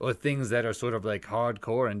out or things that are sort of like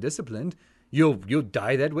hardcore and disciplined, you'll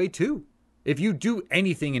die that way too. If you do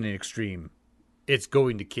anything in an extreme, it's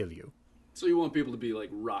going to kill you. So you want people to be like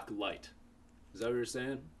rock light. Is that what you're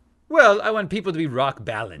saying? Well, I want people to be rock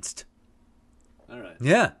balanced. All right.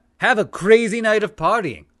 Yeah. Have a crazy night of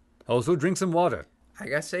partying. Also drink some water. I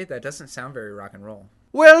gotta say, that doesn't sound very rock and roll.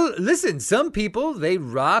 Well, listen, some people, they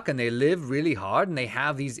rock and they live really hard and they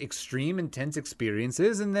have these extreme, intense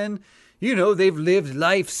experiences. And then, they've lived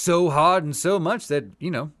life so hard and so much that,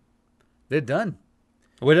 they're done.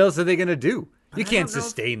 What else are they going to do? You can't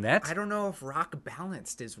sustain that. I don't know if rock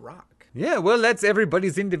balanced is rock. Yeah, well, that's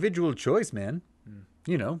everybody's individual choice, man.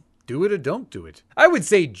 Do it or don't do it. I would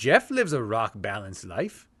say Jeff lives a rock balanced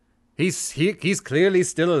life. He's clearly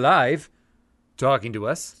still alive, talking to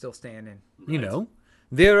us. Still standing. Right.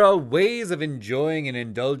 There are ways of enjoying and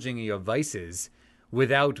indulging in your vices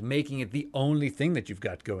without making it the only thing that you've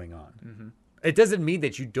got going on. Mm-hmm. It doesn't mean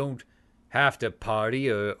that you don't have to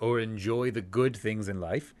party or enjoy the good things in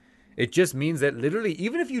life. It just means that literally,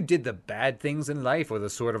 even if you did the bad things in life or the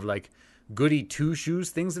sort of like goody two-shoes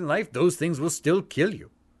things in life, those things will still kill you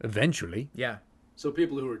eventually. Yeah. So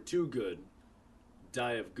people who are too good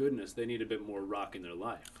die of goodness. They need a bit more rock in their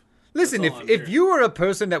life. Listen, That's all I'm if hearing. you were a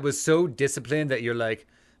person that was so disciplined that you're like,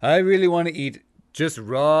 I really want to eat just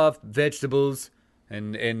raw vegetables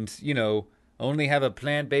and you know, only have a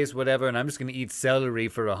plant-based whatever, and I'm just going to eat celery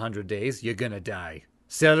for 100 days, you're going to die.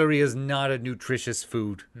 Celery is not a nutritious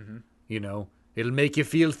food. You know, it'll make you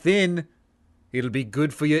feel thin. It'll be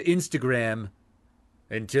good for your Instagram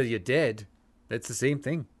until you're dead. That's the same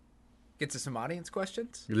thing. Get to some audience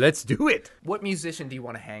questions. Let's do it. What musician do you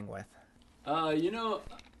want to hang with? You know,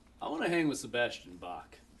 I want to hang with Sebastian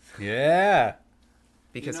Bach. Yeah.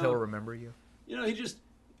 Because You know- he'll remember you. You know, he just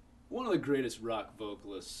one of the greatest rock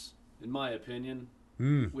vocalists, in my opinion,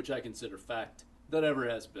 which I consider fact, that ever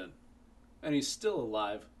has been. And he's still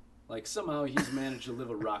alive. Like, somehow he's managed to live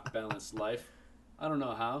a rock balanced life. I don't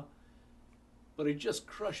know how, but he just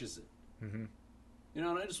crushes it. You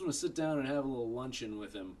know, and I just want to sit down and have a little luncheon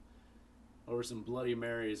with him over some Bloody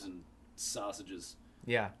Marys and sausages,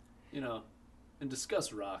 Yeah. you know, and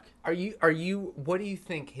discuss rock. What do you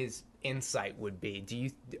think his insight would be? Do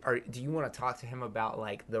you want to talk to him about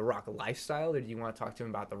like the rock lifestyle, or do you want to talk to him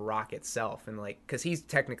about the rock itself? And like, cause he's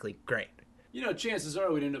technically great. You know, chances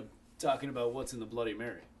are we'd end up talking about what's in the Bloody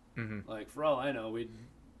Mary. Like, for all I know, we'd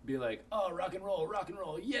be like, oh, rock and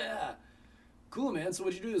roll, yeah. Cool, man, so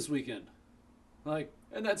what'd you do this weekend? Like,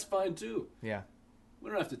 and that's fine, too. Yeah. We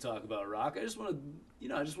don't have to talk about rock. I just want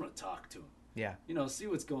to talk to him. Yeah. You know, see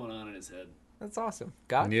what's going on in his head. That's awesome.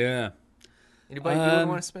 God? Yeah. Anybody you would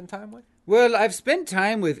want to spend time with? Well, I've spent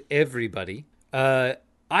time with everybody. I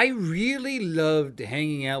really loved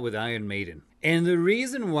hanging out with Iron Maiden. And the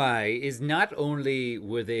reason why is not only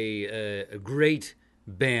were they a great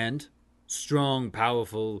band, strong,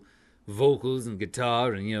 powerful vocals and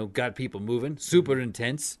guitar and, you know, got people moving, super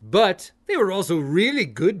intense, but they were also really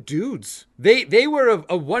good dudes. They were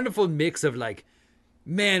a wonderful mix of like,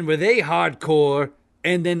 man, were they hardcore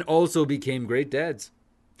and then also became great dads.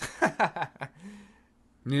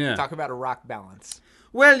 Yeah. Talk about a rock balance.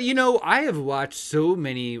 Well, you know, I have watched so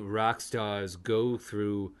many rock stars go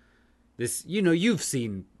through this. You know, you've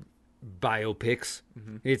seen biopics.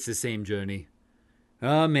 It's the same journey.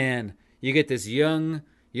 Oh, man. You get this young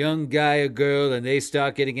guy or girl, and they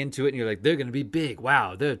start getting into it, and you're like, they're going to be big.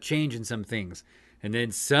 Wow, they're changing some things. And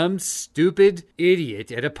then some stupid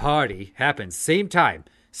idiot at a party happens, same time,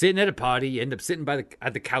 sitting at a party, you end up sitting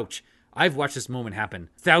at the couch. I've watched this moment happen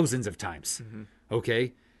thousands of times.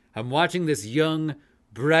 Okay? I'm watching this young,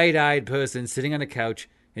 bright-eyed person sitting on a couch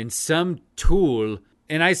and some tool,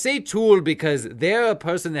 and I say tool because they're a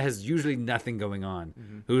person that has usually nothing going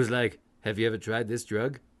on, who's like, have you ever tried this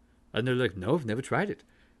drug? And they're like, no, I've never tried it.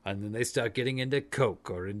 And then they start getting into coke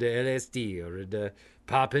or into LSD or into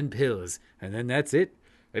popping pills, and then that's it.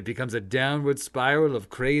 It becomes a downward spiral of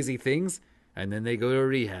crazy things, and then they go to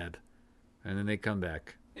rehab, and then they come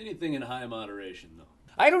back. Anything in high moderation, though.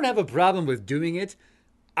 I don't have a problem with doing it.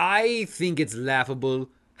 I think it's laughable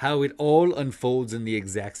how it all unfolds in the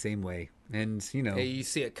exact same way. And, you know, Yeah, you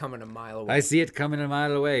see it coming a mile away. I see it coming a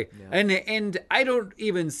mile away. And I don't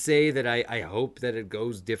even say that I hope that it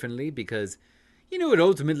goes differently because, you know, it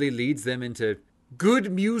ultimately leads them into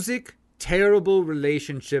good music, terrible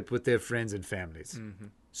relationship with their friends and families.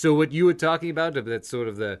 So what you were talking about, that sort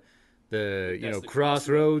of the you know, the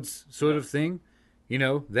crossroads sort of thing, you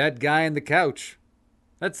know, that guy on the couch,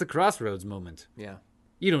 that's the crossroads moment. Yeah.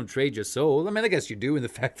 You don't trade your soul. I mean, I guess you do in the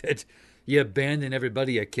fact that you abandon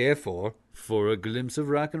everybody you care for a glimpse of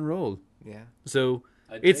rock and roll. Yeah. So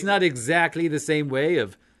I'd it's take not exactly the same way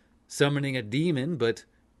of summoning a demon, but,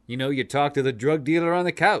 you know, you talk to the drug dealer on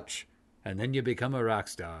the couch, and then you become a rock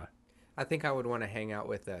star. I think I would want to hang out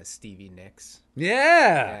with Stevie Nicks.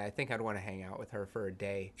 Yeah! Yeah, I think I'd want to hang out with her for a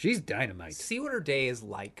day. She's dynamite. See what her day is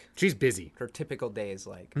like. She's busy. Her typical day is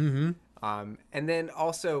like. Mm-hmm. And then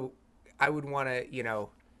also, I would want to, you know,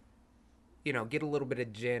 get a little bit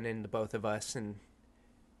of gin in the both of us and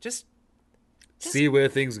just See where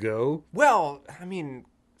things go. well, I mean,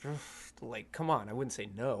 like, come on, I wouldn't say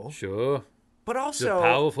no, Sure. but She's a also,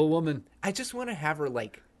 powerful woman. I just want to have her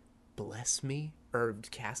like bless me or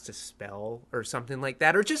cast a spell or something like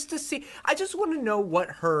that, or just to see. I just want to know what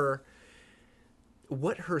her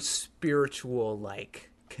spiritual like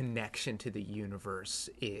connection to the universe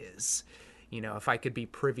is. You know, if I could be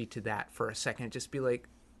privy to that for a second, just be like,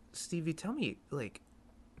 Stevie, tell me, like,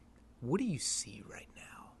 what do you see right now?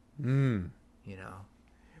 You know,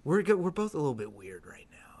 we're both a little bit weird right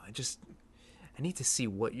now. I need to see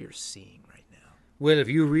what you're seeing right now. Well, if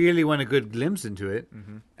you really want a good glimpse into it,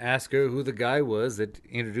 ask her who the guy was that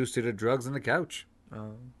introduced her to drugs on the couch.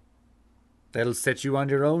 Oh. That'll set you on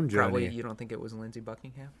your own journey. Probably you don't think it was Lindsey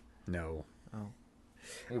Buckingham? No. Oh.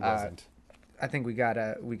 It wasn't. I think we got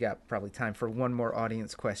probably time for one more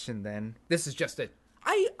audience question then. This is just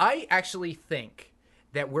I actually think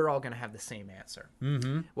that we're all going to have the same answer.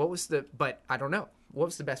 Mm-hmm. But I don't know. What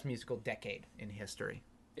was the best musical decade in history?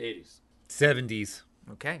 80s. 70s.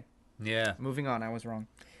 Okay. Yeah. Moving on. I was wrong.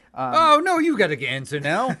 Oh, no, you got to answer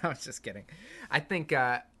now. I was just kidding. I think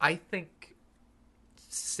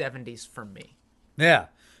 70s for me. Yeah.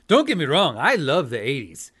 Don't get me wrong. I love the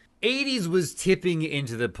 80s. 80s was tipping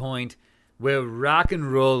into the point where rock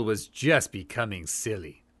and roll was just becoming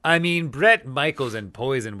silly. I mean, Bret Michaels and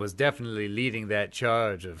Poison was definitely leading that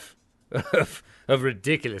charge of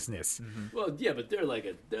ridiculousness. Mm-hmm. Well, yeah, but they're like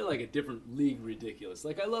a different league ridiculous.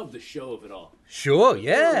 Like, I love the show of it all. Sure,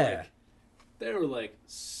 yeah. They were like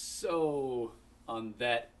so on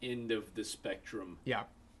that end of the spectrum. Yeah.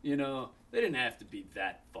 You know, they didn't have to be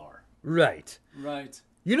that far. Right. Right.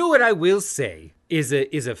 You know what I will say is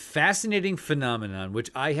a fascinating phenomenon which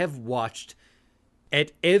I have watched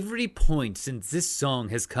at every point since this song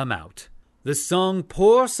has come out. The song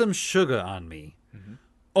Pour Some Sugar on Me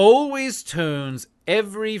always turns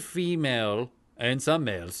every female, and some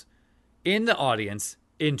males, in the audience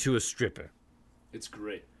into a stripper. It's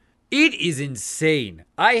great. It is insane.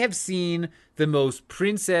 I have seen the most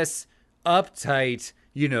princess, uptight,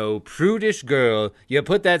 prudish girl. You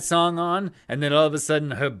put that song on, and then all of a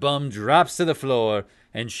sudden her bum drops to the floor,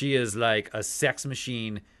 and she is like a sex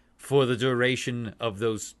machine for the duration of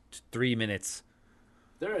those 3 minutes.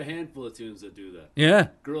 There are a handful of tunes that do that. Yeah.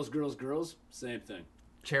 Girls, Girls, Girls, same thing.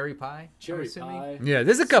 Cherry Pie? Cherry Pie. Yeah,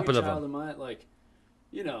 there's a couple Sweet of Child them. Mine,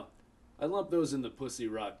 I lump those in the pussy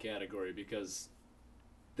rock category because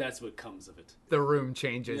that's what comes of it. The room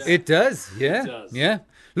changes. It does, yeah. It does. Yeah.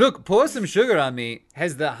 Look, Pour Some Sugar on Me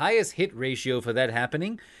has the highest hit ratio for that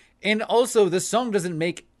happening. And also, the song doesn't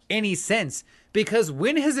make any sense because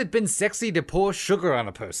when has it been sexy to pour sugar on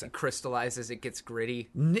a person? Crystallizes, it gets gritty.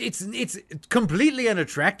 It's completely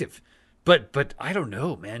unattractive. But I don't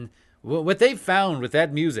know, man. What they found with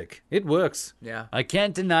that music, it works. Yeah. I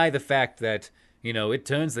can't deny the fact that, it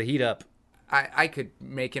turns the heat up. I could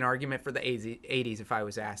make an argument for the 80s if I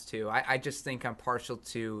was asked to. I just think I'm partial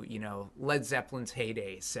to, Led Zeppelin's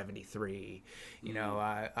heyday, 73,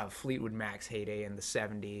 Fleetwood Mac's heyday in the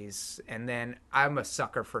 70s. And then I'm a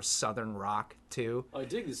sucker for Southern rock, too. I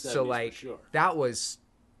dig the 70s so, like, for sure. that was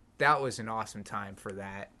an awesome time for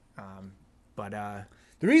that. The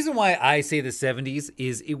reason why I say the 70s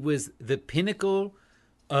is it was the pinnacle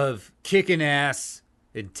of kicking ass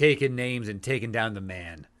and taking names and taking down the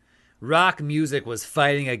man. Rock music was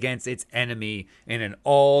fighting against its enemy in an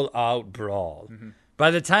all-out brawl. Mm-hmm. By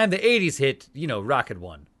the time the 80s hit, rock had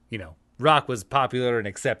won. Rock was popular and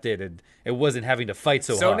accepted, and it wasn't having to fight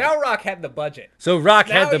so hard. So now rock had the budget. So rock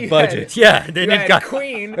Now had the you budget. had- Yeah, then you it had got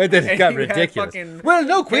Queen, and then it and got you had ridiculous. fucking Well,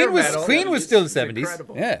 no, hair Queen was metal. still the It's 70s.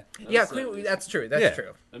 incredible. Yeah. Yeah, That's Queen, 70s. that's true. That's Yeah.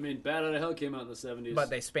 true. I mean, Bad Outta Hell came out in the 70s.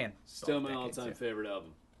 But they span. Still both my decades, all-time yeah. favorite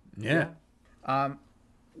album. Yeah.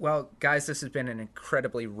 Well, guys, this has been an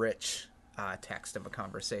incredibly rich text of a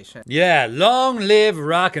conversation. Yeah, long live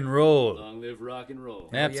rock and roll. Long live rock and roll.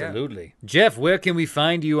 Absolutely. Jeff, where can we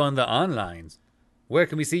find you on the onlines? Where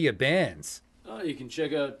can we see your bands? Oh, you can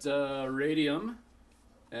check out Radium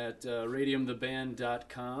at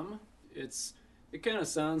radiumtheband.com. It kind of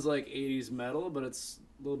sounds like 80s metal, but it's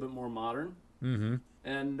a little bit more modern. Mm-hmm.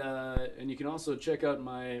 And you can also check out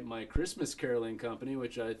my Christmas caroling company,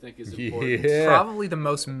 which I think is important. Yeah. Probably the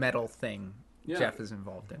most metal thing Yeah. Jeff is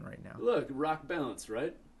involved in right now. Look, rock balance,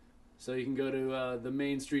 right? So you can go to the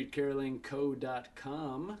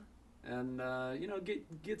mainstreetcarolingco.com and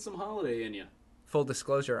get some holiday in you. Full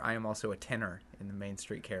disclosure, I am also a tenor in the Main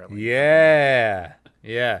Street Caroling. Yeah.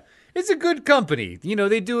 Yeah. It's a good company.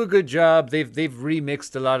 They do a good job. They've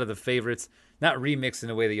remixed a lot of the favorites. Not remixed in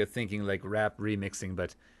a way that you're thinking like rap remixing,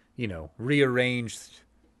 but, rearranged.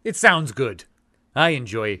 It sounds good. I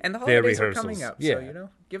enjoy And the their holidays are rehearsals. coming up, Yeah. so,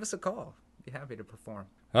 give us a call. Be happy to perform.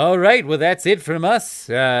 All right. Well, that's it from us.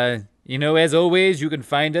 As always, you can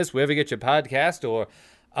find us wherever you get your podcast or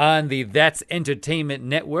on the That's Entertainment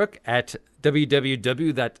Network at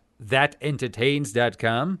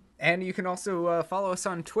www.thatentertains.com. And you can also follow us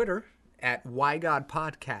on Twitter at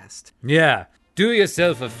WhyGodPodcast. Yeah. Do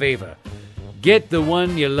yourself a favor. Get the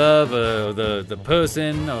one you love or the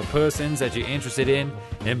person or persons that you're interested in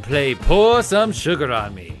and play Pour Some Sugar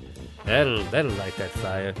on Me. That'll light that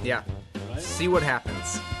fire. Yeah. See what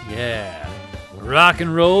happens. Yeah. Rock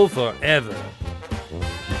and roll forever.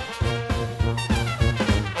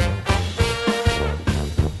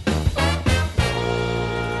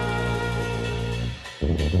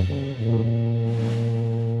 That's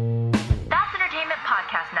Entertainment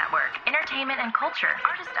Podcast Network. Entertainment and culture.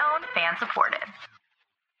 Artist owned, fan supported.